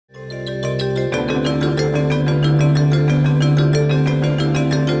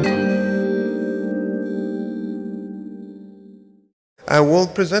I will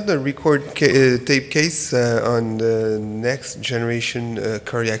present the tape case on the next generation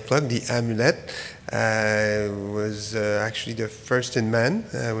cardiac plug, the Amulet. Was actually the first in man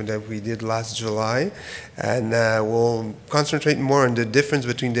that we did last July, and we'll concentrate more on the difference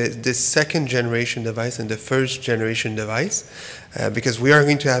between the second generation device and the first generation device, because we are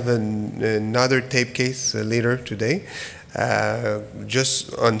going to have another tape case later today.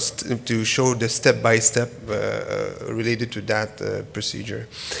 Just to show the step-by-step related to that procedure.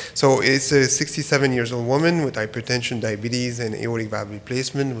 So it's a 67-year-old woman with hypertension, diabetes, and aortic valve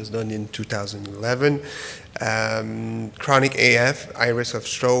replacement. It was done in 2011. Chronic AF, high risk of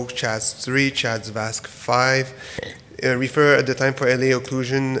stroke, CHADS-3, CHADS-VASc 5. Refer at the time for LA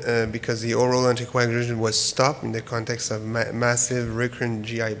occlusion because the oral anticoagulation was stopped in the context of massive recurrent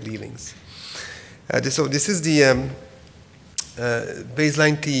GI bleedings. So this is the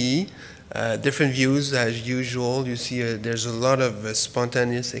baseline TE, different views as usual. You see there's a lot of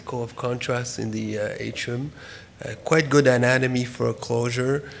spontaneous echo of contrast in the atrium. Quite good anatomy for a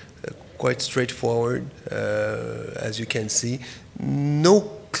closure, quite straightforward as you can see. No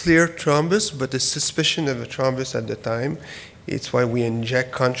clear thrombus, but a suspicion of a thrombus at the time. It's why we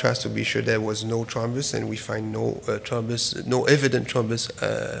inject contrast to be sure there was no thrombus, and we find no thrombus, no evident thrombus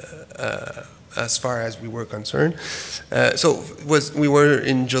as far as we were concerned. We were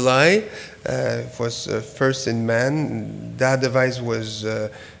in July, it was first in man. That device was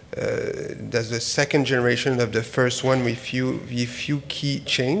that's the second generation of the first one with few key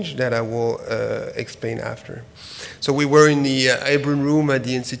change that I will explain after. So we were in the Abraham room at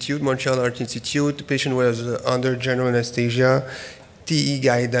the Institute, Montreal Heart Institute. The patient was under general anesthesia. TE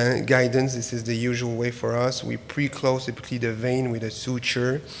guidance, this is the usual way for us. We pre-close typically the vein with a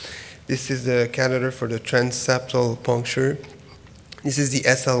suture. This is the catheter for the transseptal puncture. This is the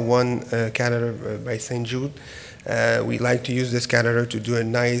SL1 catheter by St. Jude. We like to use this catheter to do a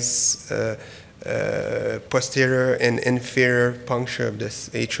nice posterior and inferior puncture of this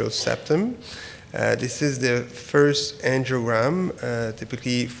atrial septum. This is the first angiogram,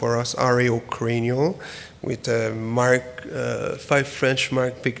 typically for us rao-cranial, with a 5 French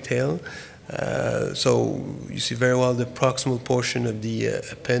mark pigtail. So you see very well the proximal portion of the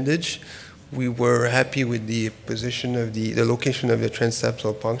appendage. We were happy with the position of the location of the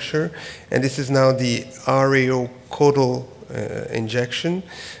transseptal puncture. And this is now the rao-caudal injection,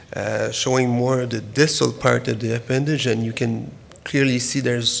 showing more the distal part of the appendage, and you can clearly see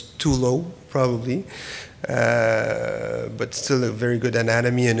there's too low, probably, but still a very good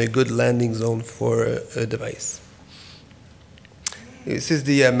anatomy and a good landing zone for a device. This is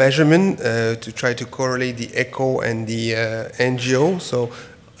the measurement to try to correlate the echo and the angio. So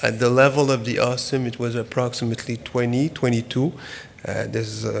at the level of the osum, it was approximately 20, 22.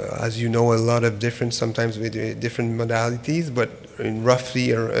 There's, as you know, a lot of difference sometimes with different modalities, but in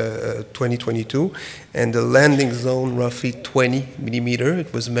roughly 20, 22. And the landing zone, roughly 20 millimeter.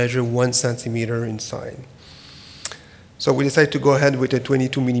 It was measured 1 centimeter inside. So we decided to go ahead with a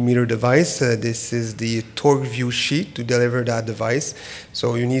 22 millimeter device. This is the torque view sheet to deliver that device.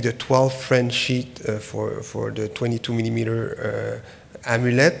 So you need a 12 French sheet for the 22 millimeter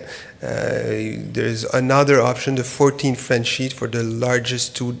Amulet. There's another option, the 14 French sheet for the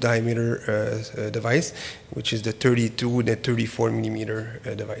largest 2 diameter device, which is the 32 and the 34 millimeter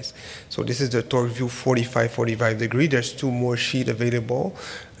device. So this is the torque view 45 degree. There's 2 more sheets available,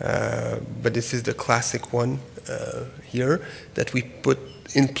 but this is the classic one here that we put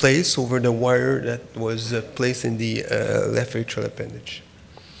in place over the wire that was placed in the left atrial appendage.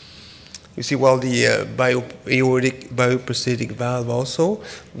 You see, while the aortic bioprosthetic valve also,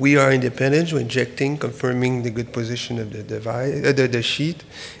 we are in the appendage, we're injecting, confirming the good position of the device, the sheet.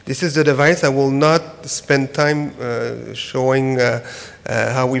 This is the device. I will not spend time showing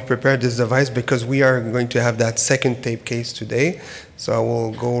how we prepare this device because we are going to have that second tape case today. So I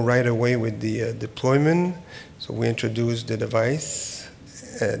will go right away with the deployment. So we introduce the device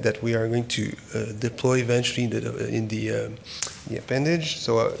that we are going to deploy eventually in the appendage.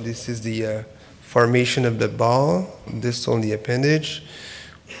 So this is the formation of the ball, this on the appendage,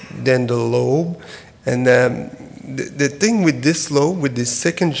 then the lobe. And the thing with this lobe, with this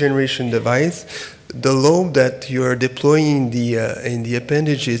second generation device, the lobe that you are deploying in the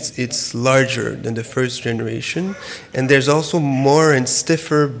appendage, it's larger than the first generation. And there's also more and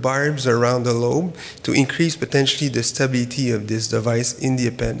stiffer barbs around the lobe to increase potentially the stability of this device in the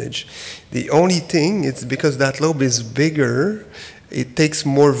appendage. The only thing, it's because that lobe is bigger, it takes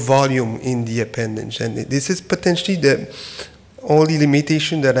more volume in the appendage. And this is potentially the only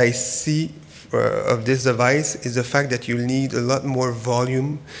limitation that I see of this device is the fact that you need a lot more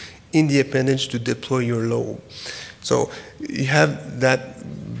volume in the appendage to deploy your lobe. So you have that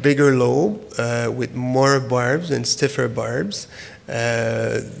bigger lobe with more barbs and stiffer barbs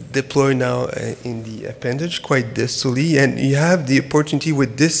deployed now in the appendage quite distally, and you have the opportunity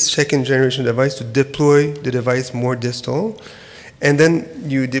with this second generation device to deploy the device more distal, and then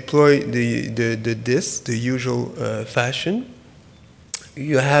you deploy the disc the usual fashion.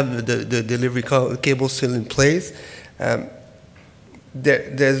 You have the delivery cable still in place.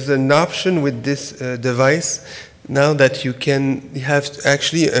 There's an option with this device now that you can have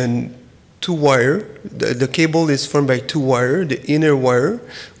actually a two-wire. The cable is formed by two wire, the inner wire,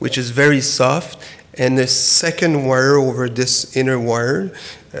 which is very soft, and a second wire over this inner wire,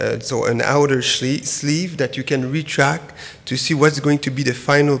 so an outer sleeve that you can retract to see what's going to be the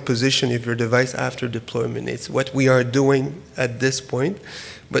final position of your device after deployment. It's what we are doing at this point.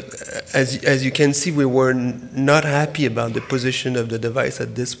 But as you can see, we were not happy about the position of the device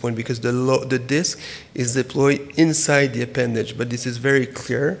at this point because the disc is deployed inside the appendage, but this is very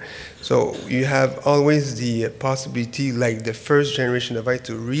clear. So you have always the possibility, like the first generation device,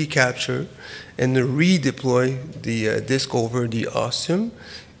 to recapture and redeploy the disc over the osseum.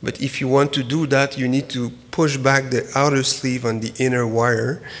 But if you want to do that, you need to push back the outer sleeve on the inner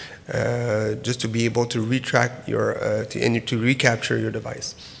wire just to be able to retract your, to recapture your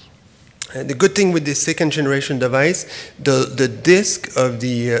device. The good thing with this second generation device, the disc of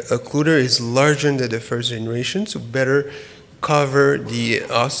the occluder is larger than the first generation, so better cover the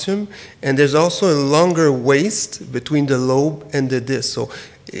osseum. And there's also a longer waist between the lobe and the disc. So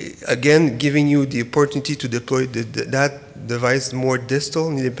again, giving you the opportunity to deploy that device more distal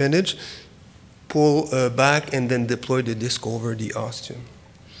in the appendage, pull back and then deploy the disc over the ostium.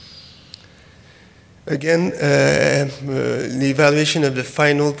 Again, the evaluation of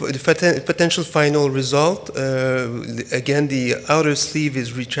the potential final result. Again, the outer sleeve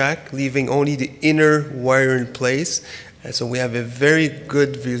is retract, leaving only the inner wire in place. So we have a very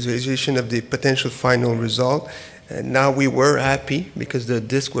good visualization of the potential final result. And now we were happy because the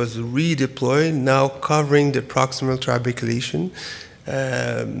disc was redeployed, now covering the proximal trabeculation.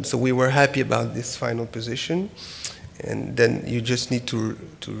 So we were happy about this final position. And then you just need to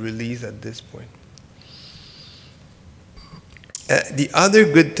release at this point. The other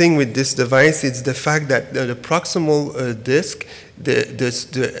good thing with this device is the fact that the proximal disc,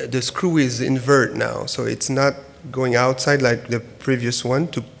 the screw is invert now. So it's not going outside like the previous one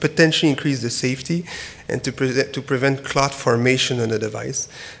to potentially increase the safety and to prevent clot formation on the device.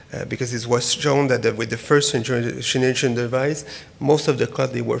 Because it was shown that with the first generation device, most of the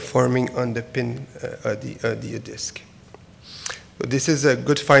clot they were forming on the pin the disc. So this is a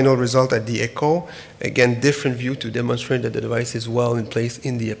good final result at the echo. Again, different view to demonstrate that the device is well in place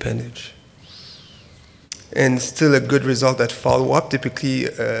in the appendage. And still a good result at follow-up. Typically,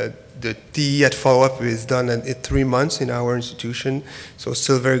 the TE at follow-up is done at 3 months in our institution. So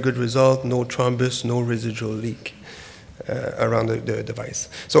still very good result, no thrombus, no residual leak around the device.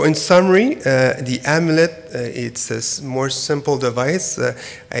 So in summary, the Amulet, it's a more simple device.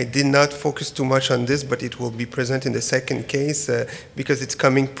 I did not focus too much on this, but it will be present in the second case because it's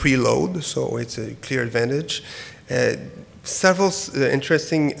coming preload, so it's a clear advantage. Several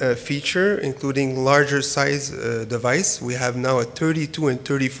interesting features, including larger size device. We have now a 32 and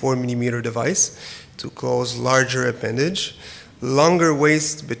 34 millimeter device to close larger appendage. Longer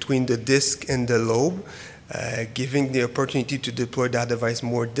waist between the disc and the lobe, giving the opportunity to deploy that device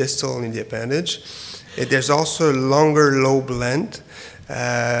more distal in the appendage. There's also a longer lobe length.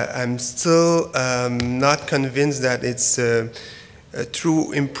 I'm still not convinced that it's a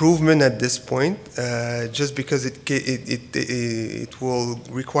true improvement at this point, just because it will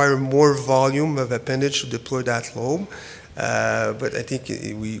require more volume of appendage to deploy that lobe. But I think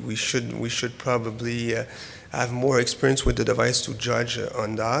we should probably have more experience with the device to judge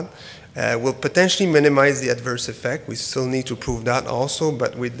on that. Will potentially minimize the adverse effect. We still need to prove that also,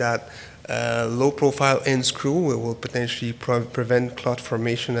 but with that low profile end screw, we will potentially prevent clot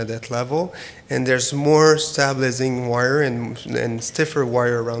formation at that level. And there's more stabilizing wire and stiffer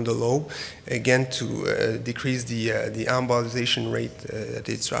wire around the lobe, again to decrease the embolization rate.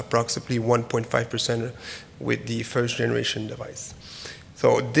 It's approximately 1.5% with the first generation device.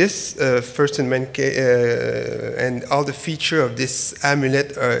 So this first and all the feature of this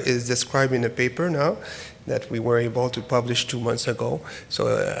Amulet is described in a paper now that we were able to publish 2 months ago. So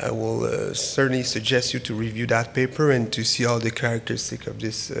I will certainly suggest you to review that paper and to see all the characteristics of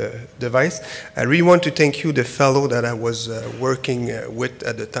this device. I really want to thank you, the fellow that I was working with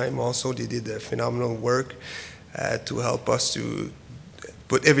at the time also. They did a phenomenal work to help us to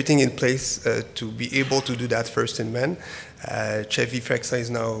put everything in place to be able to do that first in men. Chevy Frexa is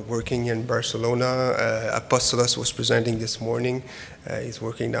now working in Barcelona. Apostolos was presenting this morning. He's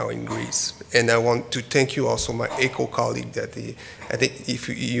working now in Greece. And I want to thank you also, my ECHO colleague, that I think if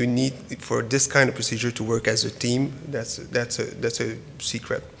you need, for this kind of procedure to work as a team, that's a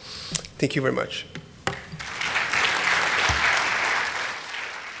secret. Thank you very much.